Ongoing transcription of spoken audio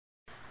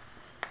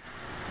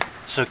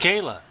So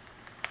Kayla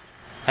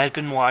had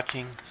been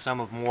watching some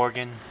of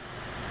Morgan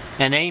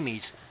and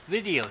Amy's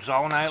videos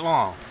all night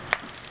long.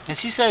 And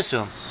she says to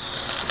him,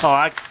 "Oh,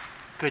 I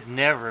could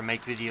never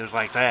make videos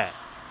like that."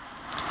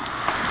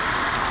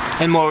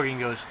 And Morgan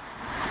goes,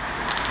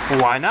 "Well,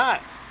 why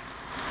not?"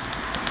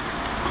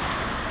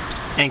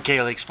 And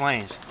Kayla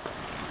explains,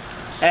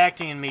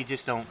 "Acting and me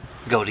just don't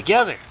go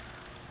together.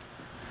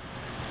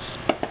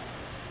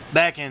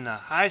 Back in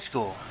high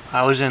school,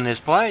 I was in this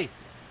play,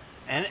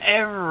 and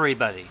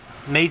everybody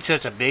made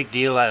such a big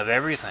deal out of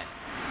everything.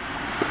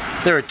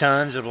 There were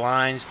tons of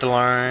lines to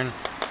learn,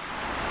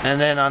 and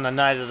then on the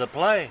night of the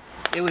play,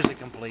 it was a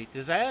complete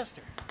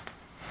disaster.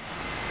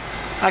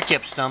 I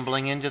kept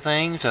stumbling into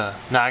things,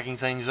 knocking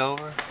things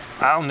over.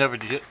 I'll never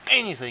do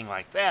anything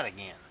like that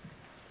again."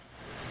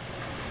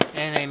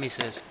 And Amy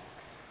says,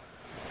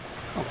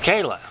 "Oh,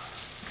 Kayla,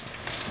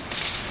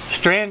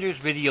 Strander's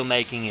video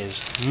making is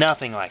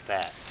nothing like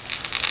that.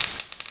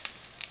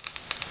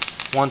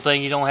 One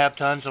thing, you don't have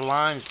tons of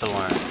lines to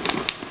learn.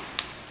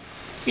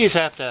 You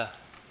just have to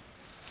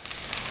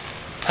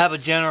have a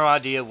general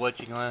idea of what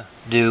you're going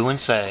to do and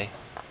say.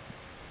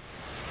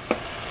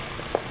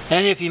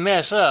 And if you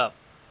mess up,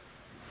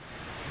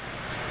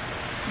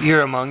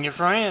 you're among your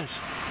friends.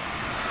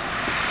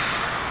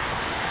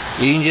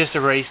 You can just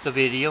erase the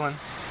video and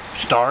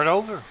start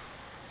over.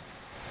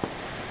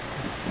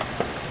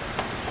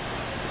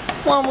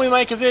 Why don't we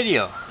make a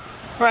video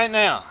right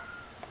now?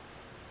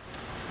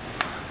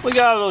 We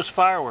got all those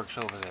fireworks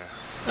over there.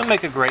 They'll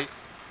make a great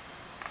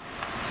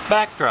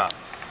backdrop."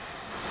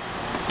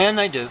 And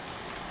they do.